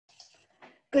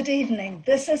Good evening.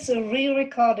 This is a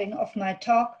re-recording of my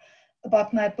talk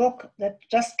about my book that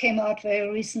just came out very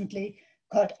recently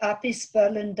called Api's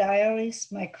Berlin Diaries,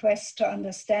 My Quest to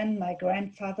Understand My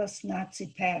Grandfather's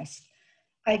Nazi Past.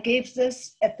 I gave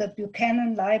this at the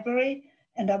Buchanan Library,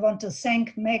 and I want to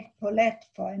thank Meg Paulette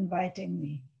for inviting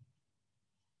me.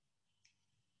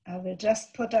 I will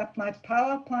just put up my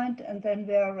PowerPoint and then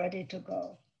we are ready to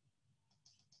go.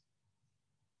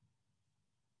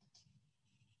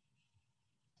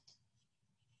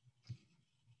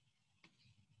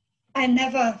 I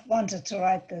never wanted to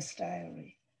write this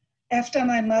diary. After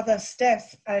my mother's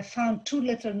death, I found two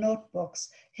little notebooks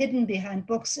hidden behind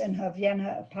books in her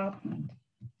Vienna apartment.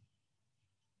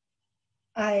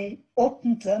 I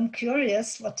opened them,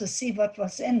 curious to see what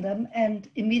was in them, and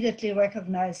immediately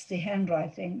recognized the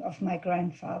handwriting of my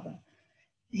grandfather.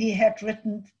 He had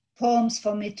written poems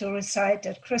for me to recite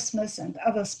at Christmas and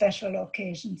other special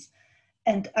occasions,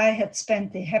 and I had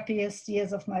spent the happiest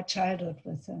years of my childhood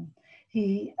with him.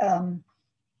 He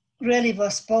really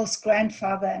was both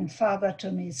grandfather and father to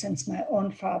me, since my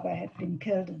own father had been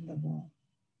killed in the war.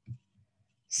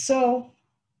 So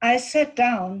I sat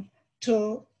down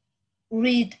to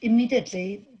read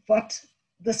immediately what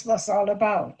this was all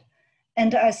about.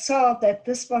 And I saw that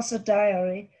this was a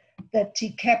diary that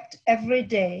he kept every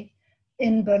day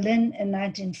in Berlin in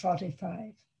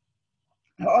 1945.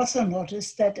 I also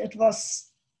noticed that it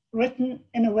was written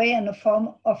in a way in the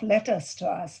form of letters to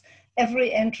us.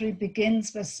 Every entry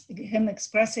begins with him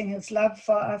expressing his love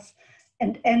for us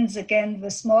and ends again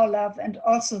with more love and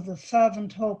also the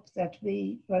fervent hope that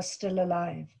we were still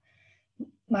alive.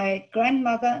 My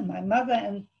grandmother and my mother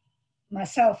and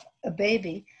myself, a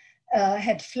baby,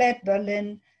 had fled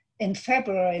Berlin in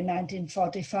February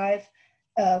 1945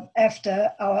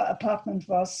 after our apartment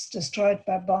was destroyed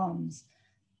by bombs.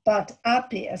 But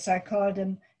Api, as I called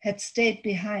him, had stayed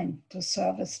behind to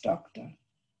serve as doctor.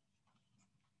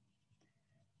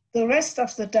 The rest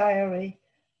of the diary,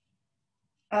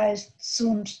 I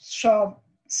soon saw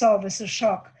with a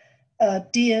shock,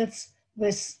 deals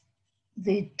with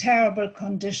the terrible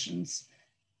conditions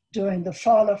during the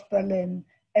fall of Berlin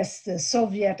as the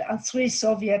three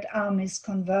Soviet armies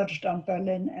converged on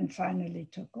Berlin and finally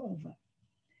took over.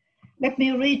 Let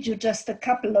me read you just a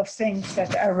couple of things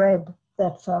that I read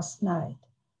that first night.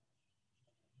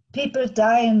 People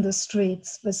die in the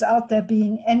streets without there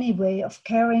being any way of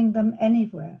carrying them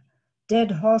anywhere.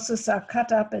 Dead horses are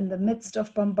cut up in the midst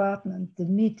of bombardment, the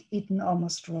meat eaten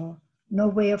almost raw. No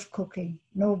way of cooking,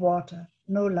 no water,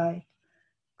 no light.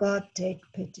 God take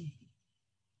pity.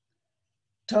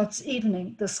 Towards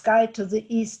evening, the sky to the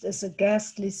east is a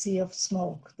ghastly sea of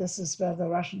smoke. This is where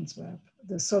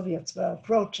the Soviets were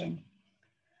approaching.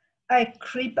 I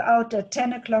creep out at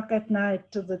 10 o'clock at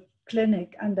night to the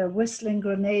clinic under whistling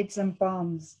grenades and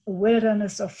bombs, a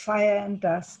wilderness of fire and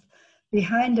dust.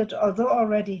 Behind it, although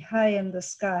already high in the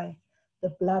sky, the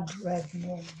blood-red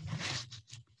moon.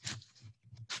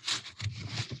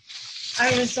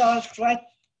 I resolved right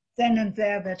then and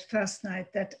there that first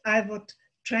night that I would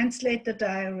translate the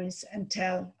diaries and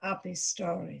tell Api's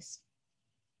stories.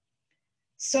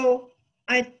 So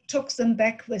I took them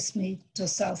back with me to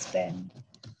South Bend.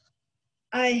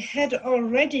 I had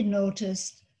already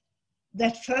noticed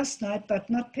that first night, but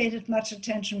not paid it much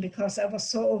attention because I was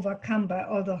so overcome by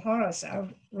all the horrors I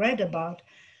read about,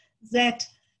 that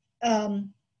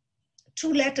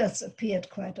two letters appeared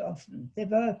quite often. They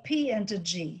were a P and a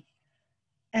G.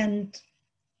 And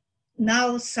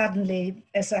now suddenly,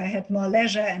 as I had more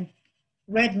leisure and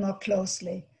read more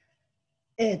closely,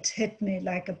 it hit me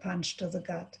like a punch to the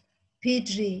gut.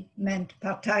 PG meant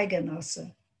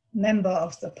Parteigenosse, member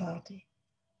of the party.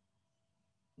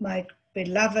 My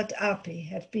beloved Api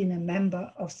had been a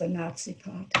member of the Nazi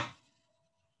party.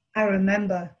 I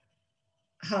remember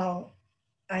how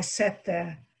I sat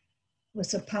there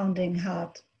with a pounding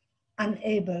heart,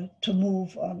 unable to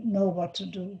move or know what to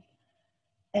do.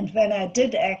 And when I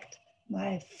did act,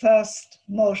 my first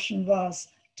motion was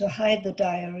to hide the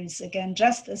diaries again,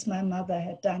 just as my mother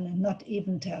had done, and not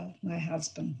even tell my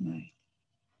husband Mike.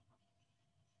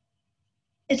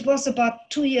 It was about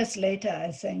 2 years later,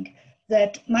 I think,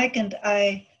 that Mike and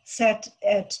I sat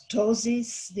at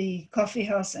Tosi's, the coffee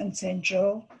house in St.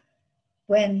 Joe,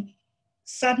 when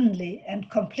suddenly and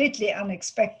completely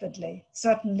unexpectedly,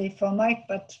 certainly for Mike,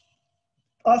 but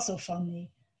also for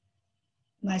me,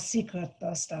 my secret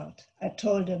burst out. I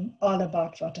told him all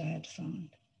about what I had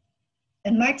found.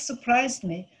 And Mike surprised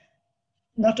me,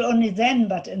 not only then,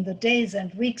 but in the days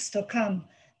and weeks to come,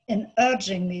 in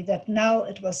urging me that now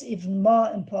it was even more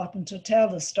important to tell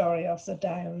the story of the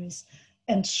diaries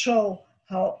and show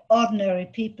how ordinary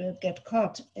people get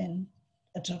caught in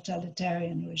a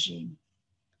totalitarian regime.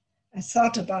 I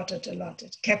thought about it a lot.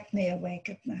 It kept me awake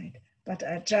at night, but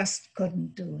I just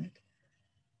couldn't do it.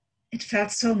 It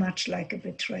felt so much like a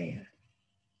betrayal.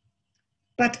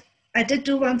 But I did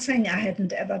do one thing I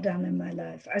hadn't ever done in my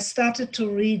life. I started to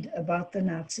read about the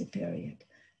Nazi period.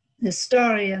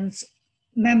 Historians,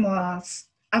 memoirs,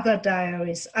 other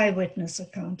diaries, eyewitness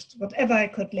accounts, whatever I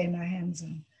could lay my hands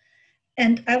on.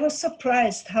 And I was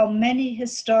surprised how many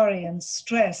historians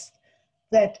stressed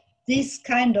that these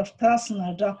kind of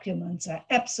personal documents are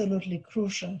absolutely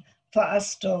crucial for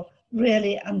us to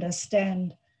really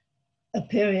understand a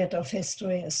period of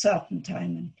history, a certain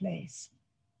time and place.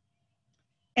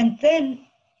 And then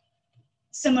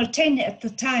simultaneously at the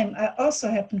time, I also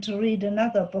happened to read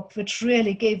another book which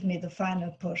really gave me the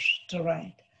final push to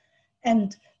write.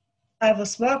 And I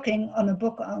was working on a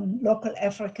book on local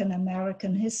African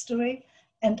American history,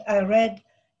 and I read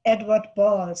Edward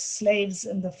Ball's Slaves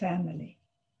in the Family.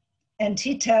 And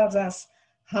he tells us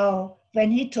how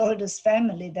when he told his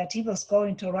family that he was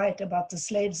going to write about the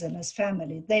slaves in his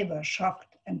family, they were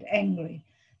shocked and angry.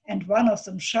 And one of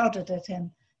them shouted at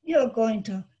him, "You're going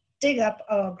to dig up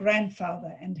our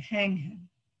grandfather and hang him."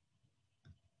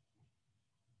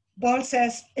 Ball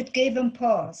says it gave him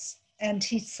pause, and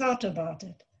he thought about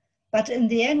it. But in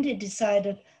the end, he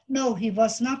decided, no, he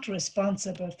was not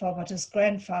responsible for what his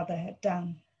grandfather had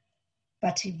done,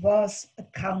 but he was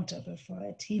accountable for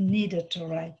it. He needed to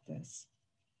write this.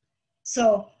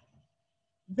 So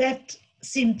that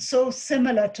seemed so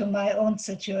similar to my own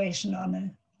situation on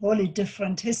a wholly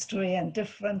different history and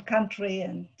different country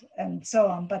and so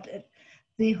on. But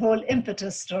the whole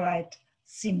impetus to write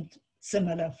seemed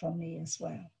similar for me as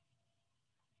well.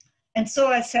 And so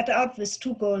I set out with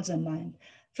two goals in mind.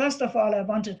 First of all, I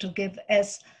wanted to give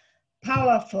as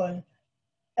powerful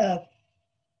a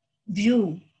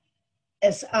view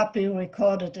as Api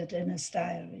recorded it in his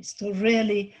diaries, to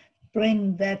really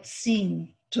bring that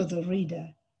scene to the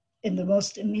reader in the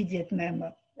most immediate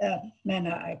manner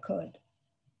I could.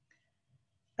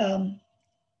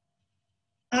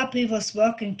 Api was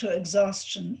working to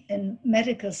exhaustion in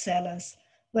medical cellars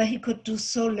where he could do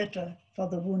so little for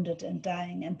the wounded and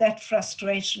dying, and that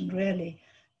frustration really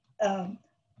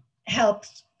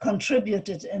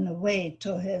contributed in a way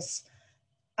to his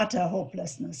utter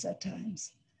hopelessness at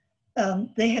times.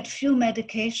 They had few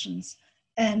medications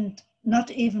and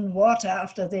not even water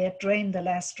after they had drained the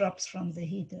last drops from the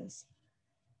heaters.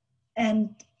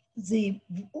 And the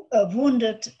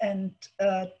wounded and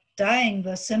dying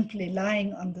were simply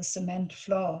lying on the cement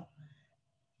floor.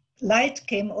 Light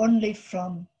came only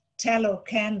from tallow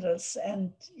candles,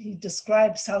 and he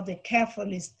describes how they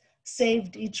carefully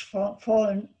saved each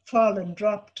fallen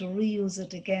drop to reuse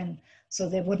it again so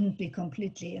they wouldn't be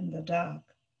completely in the dark.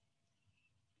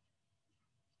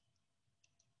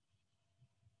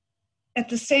 At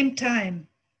the same time,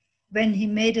 when he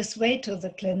made his way to the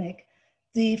clinic,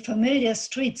 the familiar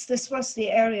streets, this was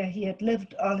the area he had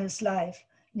lived all his life,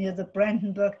 near the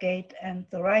Brandenburg Gate and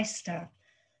the Reichstag.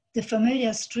 The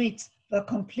familiar streets were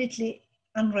completely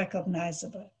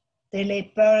unrecognizable. They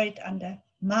lay buried under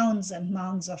mounds and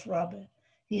mounds of rubble.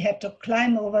 He had to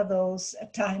climb over those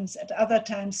at times. At other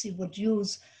times, he would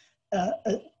use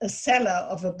a cellar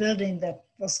of a building that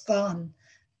was gone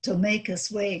to make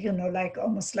his way,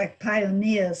 almost like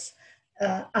pioneers.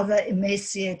 Other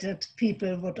emaciated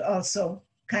people would also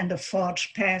kind of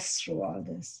forge paths through all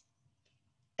this.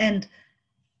 And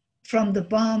from the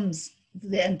bombs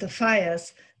and the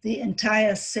fires, the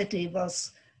entire city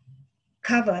was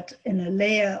covered in a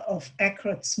layer of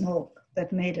acrid smoke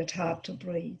that made it hard to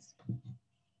breathe.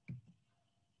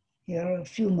 Here are a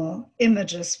few more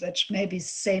images which maybe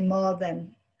say more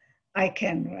than I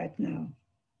can right now.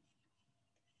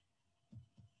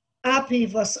 Api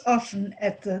was often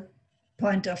at the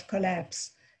point of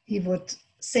collapse. He would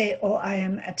say, "Oh, I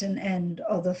am at an end,"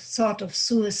 or the thought of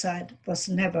suicide was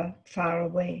never far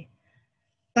away.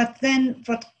 But then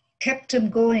what kept him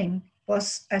going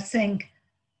was, I think,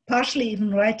 partially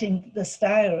even writing this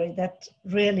diary that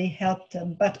really helped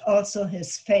him, but also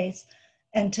his faith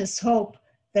and his hope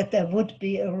that there would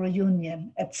be a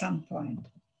reunion at some point.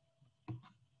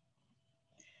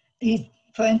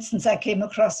 For instance, I came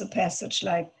across a passage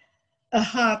like, "A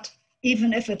heart,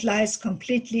 even if it lies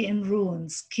completely in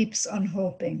ruins, keeps on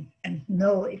hoping, and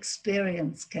no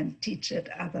experience can teach it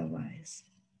otherwise."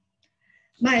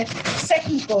 My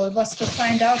second goal was to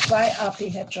find out why Api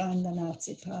had joined the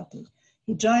Nazi Party.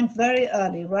 He joined very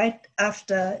early, right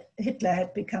after Hitler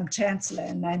had become chancellor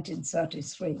in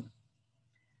 1933.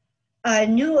 I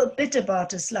knew a bit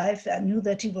about his life. I knew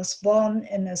that he was born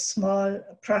in a small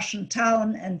Prussian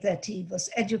town and that he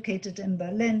was educated in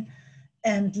Berlin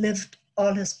and lived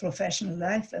all his professional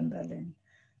life in Berlin.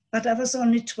 But I was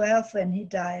only 12 when he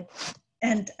died,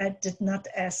 and I did not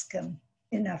ask him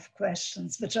enough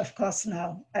questions, which of course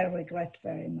now I regret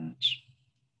very much.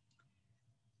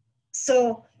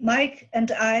 So Mike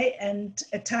and I, and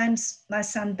at times my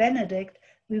son Benedict,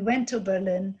 we went to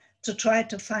Berlin to try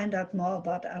to find out more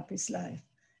about Api's life.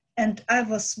 And I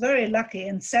was very lucky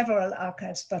in several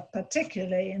archives, but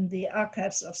particularly in the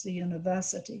archives of the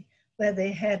university, where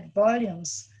they had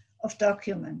volumes of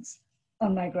documents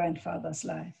on my grandfather's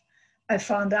life. I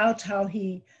found out how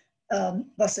he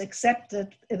was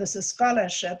accepted. It was a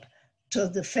scholarship to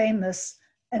the famous,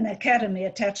 an academy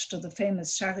attached to the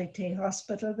famous Charité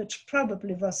hospital, which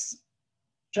probably was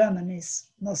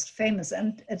Germany's most famous,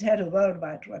 and it had a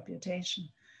worldwide reputation.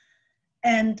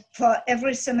 And for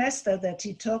every semester that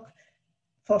he took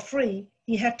for free,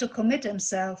 he had to commit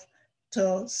himself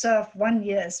to serve 1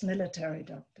 year as military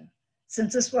doctor.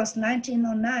 Since this was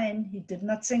 1909, he did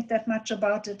not think that much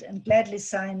about it and gladly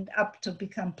signed up to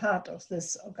become part of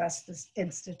this august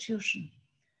institution.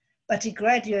 But he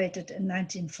graduated in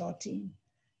 1914,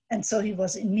 and so he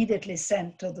was immediately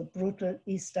sent to the brutal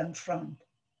Eastern Front.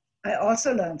 I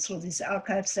also learned through these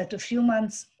archives that a few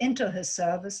months into his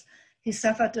service, he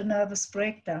suffered a nervous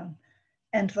breakdown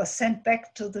and was sent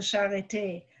back to the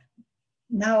Charité,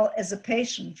 now as a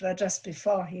patient, where just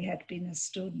before he had been a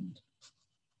student.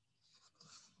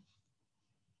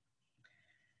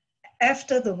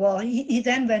 After the war, he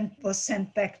then was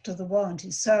sent back to the war, and he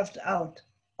served out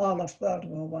all of World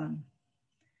War I.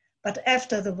 But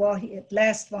after the war, he at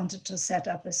last wanted to set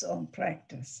up his own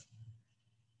practice.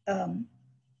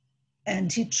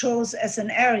 And he chose as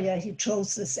an area, he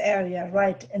chose this area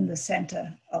right in the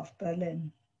center of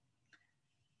Berlin.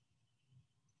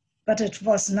 But it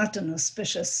was not an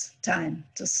auspicious time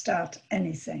to start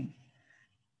anything.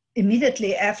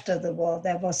 Immediately after the war,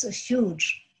 there was a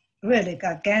huge, really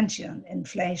gargantuan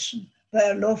inflation,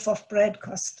 where a loaf of bread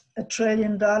cost $1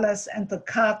 trillion, and the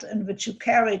cart in which you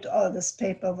carried all this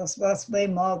paper was worth way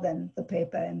more than the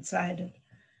paper inside it.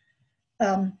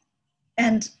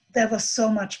 And there was so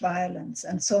much violence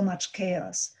and so much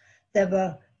chaos.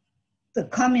 The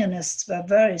communists were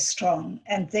very strong,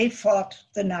 and they fought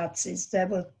the Nazis. There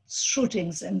were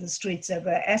shootings in the streets, there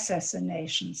were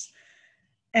assassinations.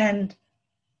 And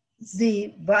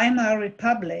the Weimar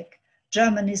Republic,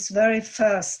 Germany's very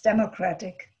first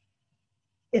democratic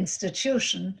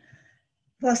institution,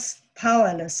 was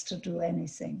powerless to do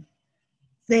anything.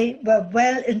 They were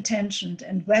well-intentioned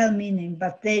and well-meaning,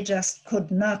 but they just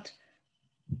could not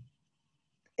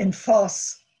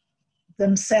enforce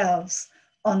themselves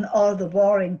on all the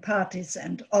warring parties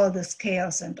and all this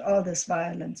chaos and all this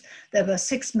violence. There were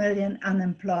 6 million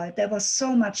unemployed. There was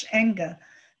so much anger,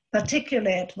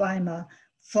 particularly at Weimar,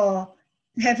 for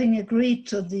having agreed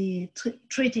to the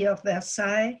Treaty of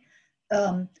Versailles,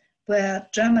 where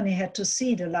Germany had to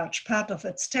cede a large part of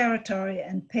its territory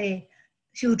and pay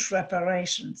huge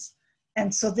reparations.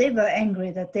 And so they were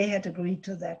angry that they had agreed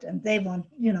to that, and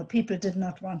people did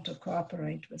not want to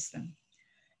cooperate with them.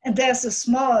 And there's a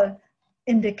small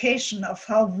indication of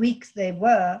how weak they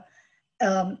were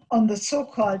on the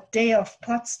so-called Day of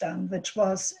Potsdam, which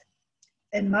was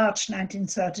in March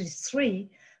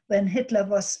 1933, when Hitler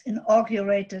was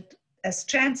inaugurated as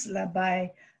chancellor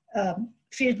by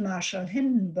Field Marshal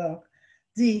Hindenburg.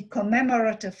 The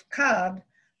commemorative card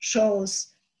shows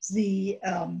the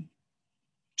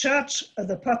church,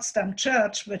 the Potsdam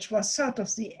church, which was sort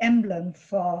of the emblem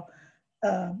for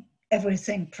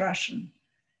everything Prussian.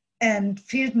 And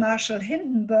Field Marshal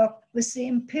Hindenburg with the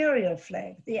imperial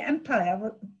flag. The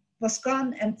empire was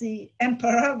gone and the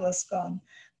emperor was gone,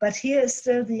 but here is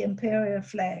still the imperial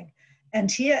flag. And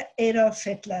here Adolf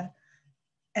Hitler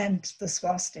and the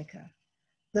swastika.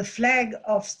 The flag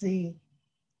of the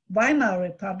Weimar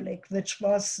Republic, which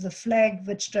was the flag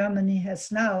which Germany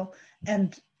has now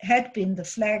and had been the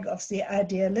flag of the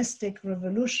idealistic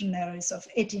revolutionaries of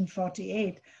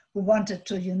 1848, who wanted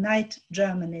to unite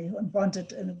Germany and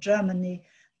wanted a Germany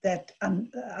that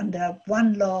under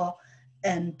one law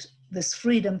and with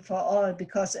freedom for all,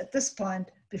 because at this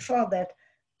point, before that,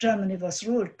 Germany was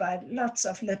ruled by lots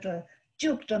of little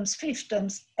dukedoms,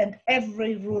 fiefdoms, and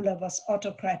every ruler was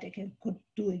autocratic and could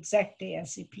do exactly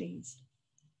as he pleased.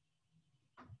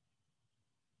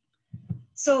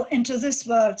 So into this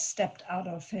world stepped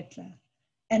Adolf Hitler,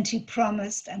 and he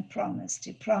promised and promised.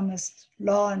 He promised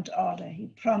law and order. He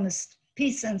promised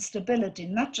peace and stability,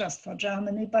 not just for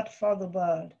Germany, but for the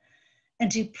world.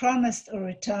 And he promised a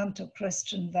return to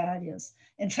Christian values.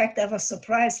 In fact, I was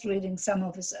surprised reading some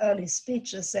of his early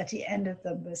speeches that he ended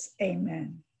them with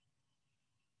Amen.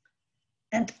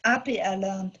 And Api, I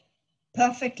learned,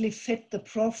 perfectly fit the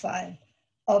profile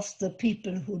of the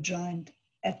people who joined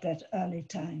at that early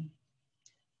time.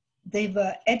 They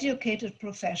were educated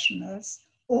professionals,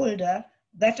 older,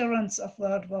 veterans of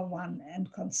World War I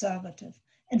and conservative.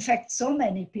 In fact, so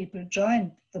many people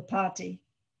joined the party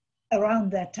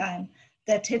around that time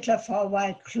that Hitler for a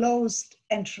while closed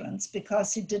entrance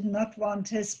because he did not want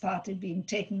his party being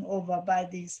taken over by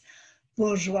these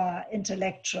bourgeois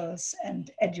intellectuals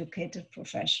and educated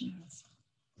professionals.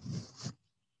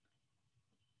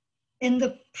 In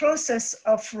the process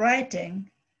of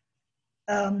writing,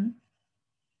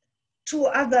 two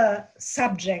other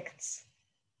subjects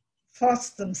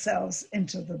forced themselves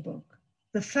into the book.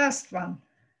 The first one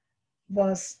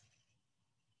was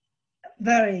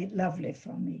very lovely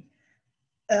for me.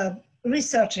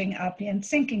 Researching API and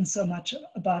thinking so much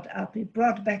about API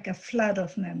brought back a flood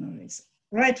of memories.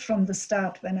 Right from the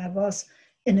start, when I was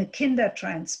in a kinder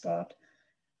transport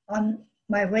on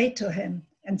my way to him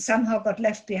and somehow got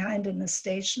left behind in a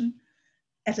station,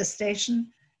 at a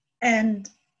station,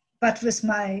 but with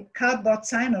my cardboard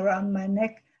sign around my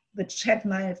neck, which had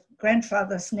my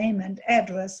grandfather's name and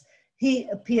address, he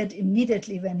appeared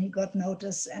immediately when he got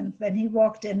notice. And when he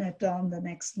walked in at dawn the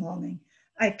next morning,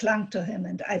 I clung to him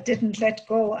and I didn't let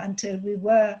go until we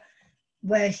were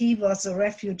where he was a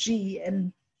refugee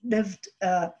and lived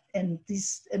in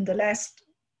the last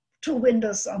two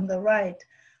windows on the right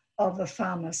of a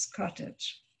farmer's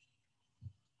cottage.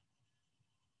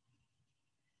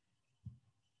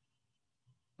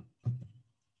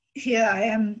 Here I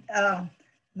am,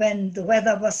 when the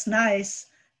weather was nice,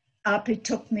 Api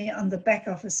took me on the back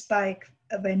of his bike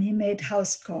when he made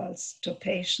house calls to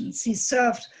patients. He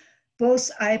served both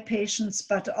eye patients,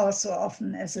 but also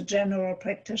often as a general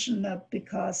practitioner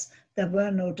because there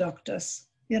were no doctors.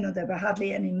 You know, there were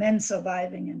hardly any men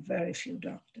surviving and very few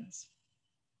doctors.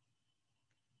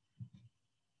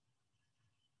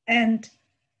 And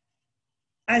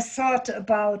I thought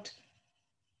about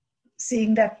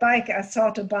seeing that bike, I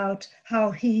thought about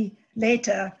how he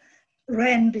later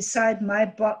ran beside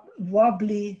my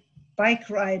wobbly bike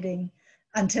riding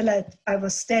until I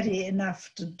was steady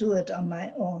enough to do it on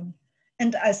my own.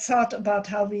 And I thought about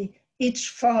how each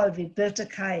fall we built a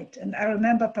kite. And I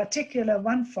remember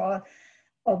one fall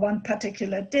or one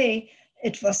particular day,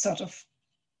 it was sort of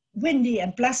windy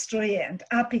and blustery, and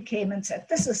Api came and said,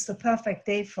 "This is the perfect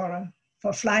day for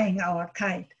flying our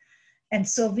kite." And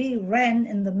so we ran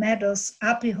in the meadows,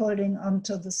 Api holding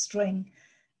onto the string,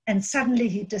 and suddenly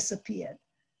he disappeared.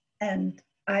 And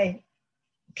I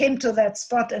came to that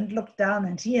spot and looked down,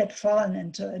 and he had fallen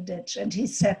into a ditch, and he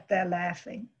sat there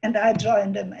laughing. And I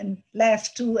joined him and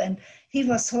laughed too, and he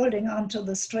was holding onto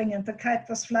the string, and the kite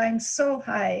was flying so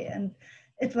high, and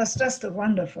it was just a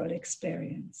wonderful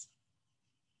experience.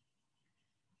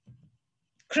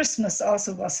 Christmas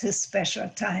also was his special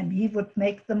time. He would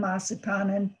make the marzipan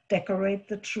and decorate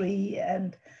the tree,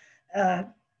 and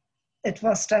it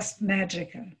was just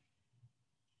magical.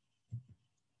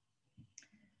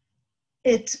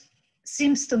 It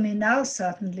seems to me now,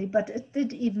 certainly, but it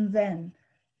did even then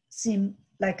seem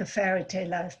like a fairy tale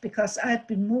life, because I had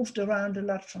been moved around a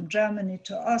lot from Germany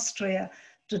to Austria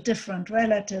to different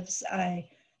relatives. I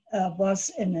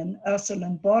was in an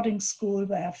Ursuline boarding school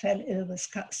where I fell ill with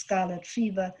scarlet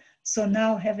fever. So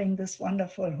now having this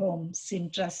wonderful home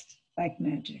seemed just like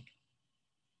magic.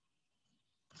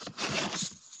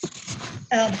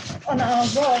 On our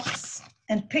walks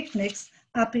and picnics,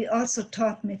 Api also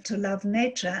taught me to love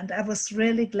nature, and I was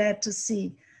really glad to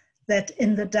see that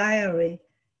in the diary,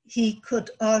 he could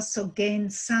also gain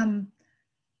some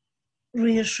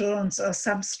reassurance or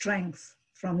some strength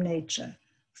from nature.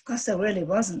 Of course, there really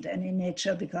wasn't any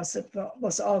nature because it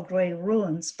was all gray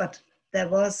ruins, but there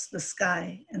was the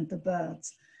sky and the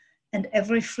birds. And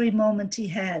every free moment he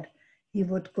had, he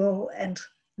would go and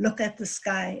look at the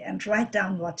sky and write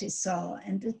down what he saw,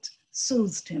 and it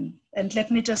soothed him. And let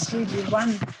me just read you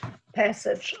one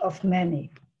passage of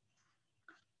many.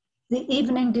 The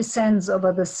evening descends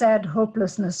over the sad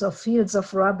hopelessness of fields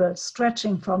of rubble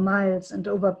stretching for miles and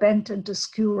over bent and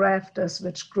askew rafters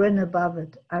which grin above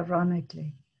it,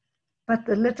 ironically. But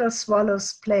the little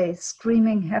swallows play,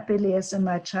 screaming happily as in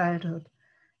my childhood,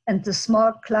 and the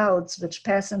small clouds which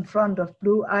pass in front of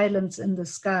blue islands in the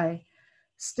sky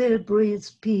still breathe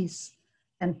peace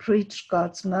and preach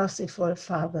God's merciful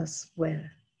Father's will.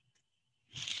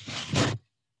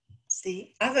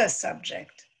 The other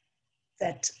subject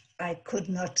that I could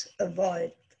not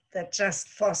avoid, that just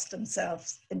forced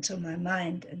themselves into my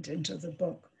mind and into the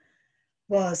book,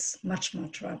 was much more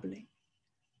troubling.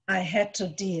 I had to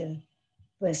deal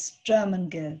with German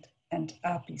guilt and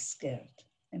Api's guilt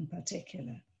in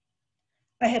particular.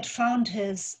 I had found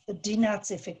his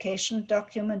denazification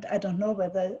document. I don't know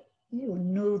whether you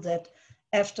knew that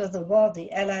after the war,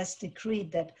 the Allies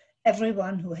decreed that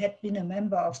everyone who had been a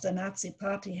member of the Nazi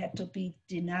party had to be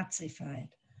denazified.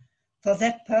 For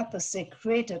that purpose, they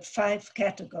created 5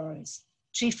 categories.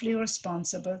 Chiefly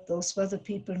responsible, those were the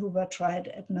people who were tried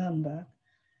at Nuremberg.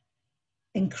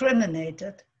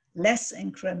 Incriminated, less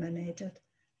incriminated,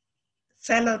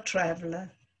 fellow traveler,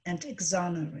 and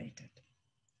exonerated.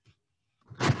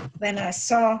 When I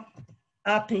saw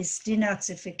Api's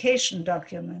denazification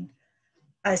document,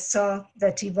 I saw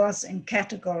that he was in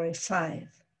category 5,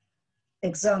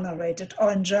 exonerated,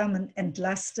 or in German,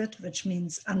 entlastet, which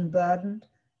means unburdened.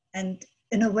 And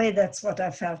in a way, that's what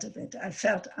I felt of it. I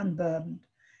felt unburdened.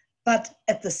 But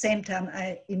at the same time,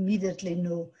 I immediately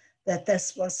knew that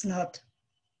this was not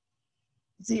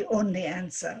the only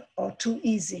answer or too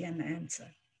easy an answer.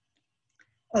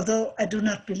 Although I do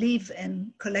not believe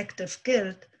in collective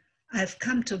guilt, I've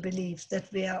come to believe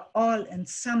that we are all in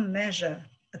some measure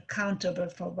accountable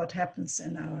for what happens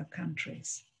in our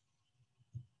countries.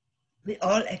 We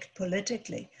all act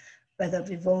politically, whether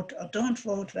we vote or don't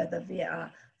vote, whether we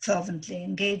are fervently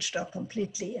engaged or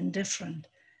completely indifferent.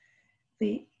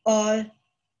 We all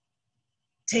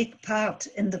take part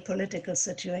in the political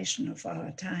situation of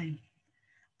our time.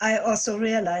 I also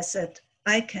realize that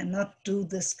I cannot do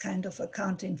this kind of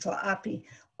accounting for API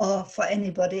or for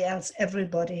anybody else.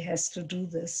 Everybody has to do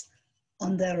this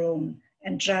on their own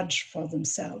and judge for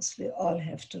themselves. We all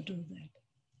have to do that.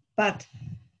 But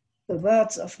the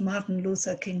words of Martin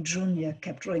Luther King Jr.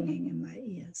 kept ringing in my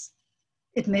ears.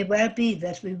 It may well be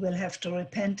that we will have to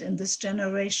repent in this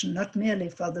generation, not merely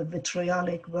for the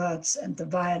vitriolic words and the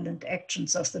violent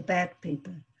actions of the bad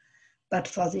people, but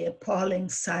for the appalling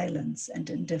silence and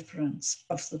indifference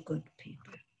of the good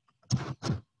people.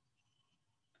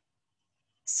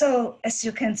 So, as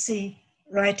you can see,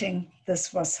 writing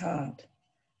this was hard.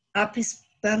 Api's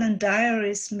Berlin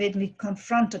Diaries made me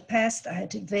confront a past I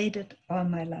had evaded all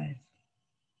my life.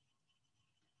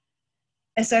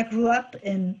 As I grew up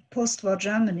in post-war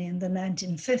Germany in the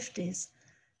 1950s,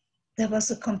 there was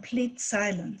a complete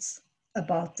silence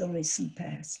about the recent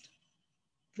past.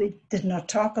 We did not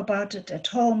talk about it at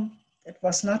home. It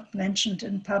was not mentioned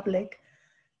in public.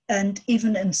 And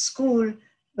even in school,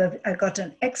 where I got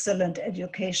an excellent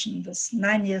education with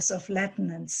 9 years of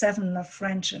Latin and 7 of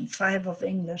French and 5 of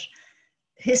English,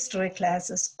 history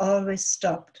classes always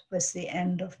stopped with the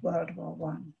end of World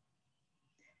War I.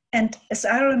 And as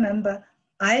I remember,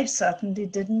 I certainly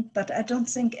didn't, but I don't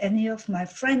think any of my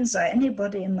friends or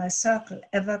anybody in my circle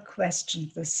ever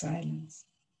questioned this silence.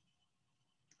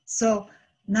 So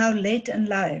now late in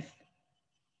life,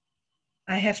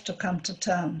 I have to come to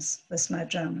terms with my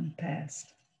German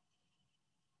past.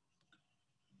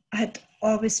 I had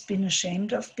always been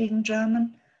ashamed of being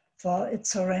German for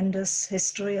its horrendous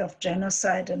history of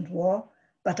genocide and war,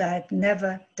 but I had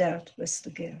never dealt with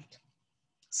the guilt.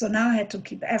 So now I had to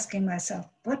keep asking myself,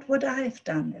 what would I have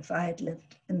done if I had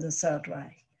lived in the Third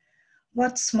Reich?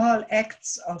 What small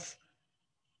acts of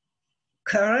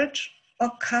courage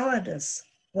or cowardice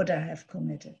would I have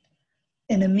committed?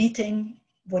 In a meeting,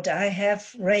 would I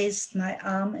have raised my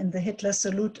arm in the Hitler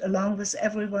salute along with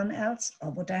everyone else? Or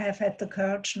would I have had the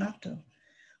courage not to?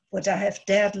 Would I have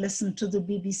dared listen to the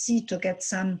BBC to get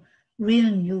some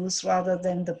real news rather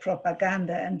than the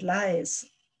propaganda and lies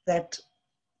that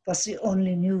was the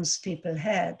only news people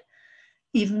had,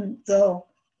 even though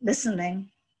listening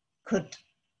could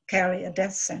carry a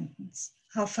death sentence?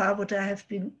 How far would I have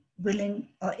been willing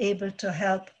or able to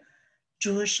help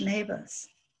Jewish neighbors?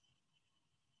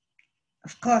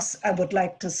 Of course, I would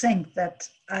like to think that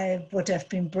I would have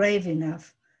been brave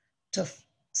enough to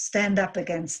stand up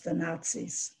against the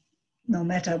Nazis, no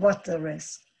matter what the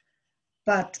risk.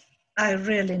 But I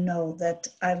really know that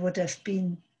I would have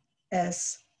been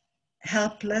as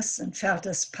helpless and felt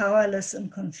as powerless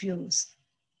and confused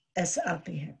as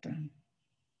Api had done.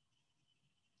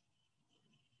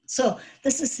 So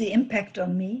this is the impact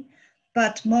on me,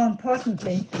 but more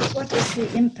importantly, what is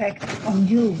the impact on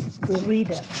you, the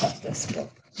reader of this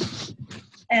book?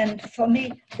 And for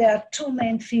me, there are 2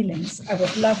 main feelings I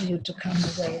would love you to come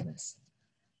away with.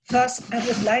 First, I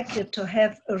would like you to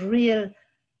have a real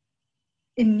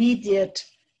immediate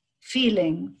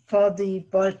feeling for the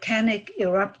volcanic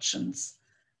eruptions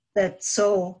that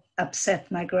so upset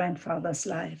my grandfather's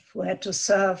life, who had to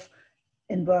serve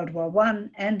in World War I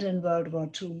and in World War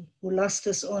II, who lost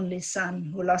his only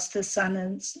son, who lost his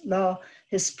son-in-law,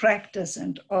 his practice,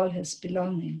 and all his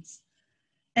belongings.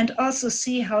 And also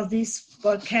see how these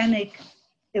volcanic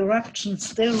eruptions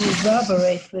still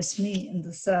reverberate with me in the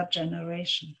 3rd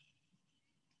generation.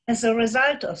 As a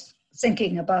result of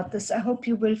thinking about this, I hope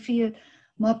you will feel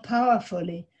more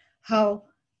powerfully how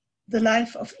the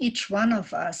life of each one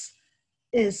of us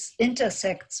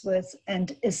intersects with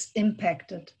and is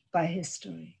impacted by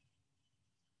history.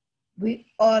 We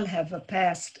all have a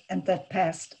past, and that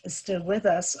past is still with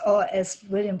us, or as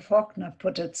William Faulkner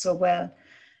put it so well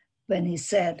when he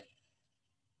said,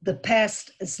 the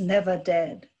past is never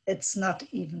dead, it's not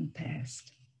even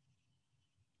past.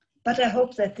 But I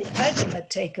hope that the ultimate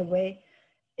takeaway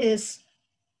is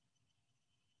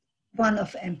one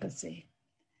of empathy.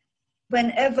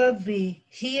 Whenever we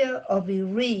hear or we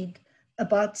read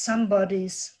about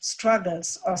somebody's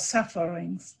struggles or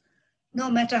sufferings, no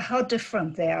matter how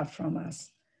different they are from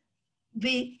us,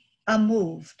 we are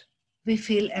moved, we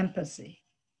feel empathy.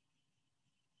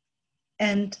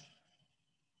 And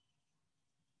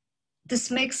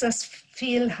this makes us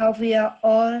feel how we are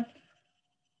all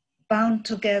bound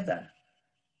together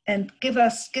and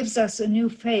gives us a new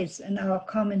faith in our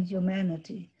common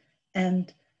humanity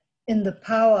and in the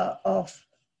power of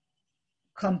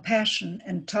compassion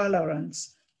and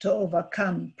tolerance to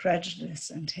overcome prejudice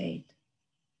and hate.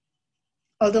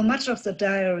 Although much of the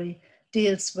diary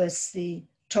deals with the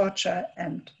torture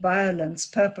and violence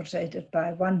perpetrated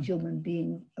by one human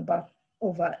being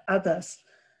over others,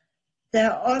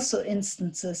 there are also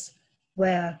instances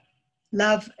where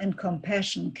love and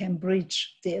compassion can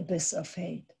breach the abyss of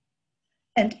hate.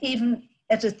 And even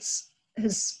at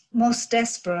his most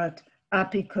desperate,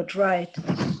 Api could write,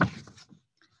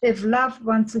 "If love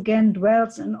once again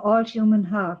dwells in all human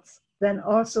hearts, then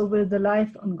also will the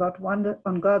life on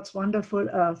God's wonderful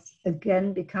earth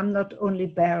again become not only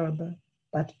bearable,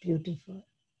 but beautiful."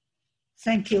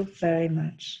 Thank you very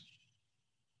much.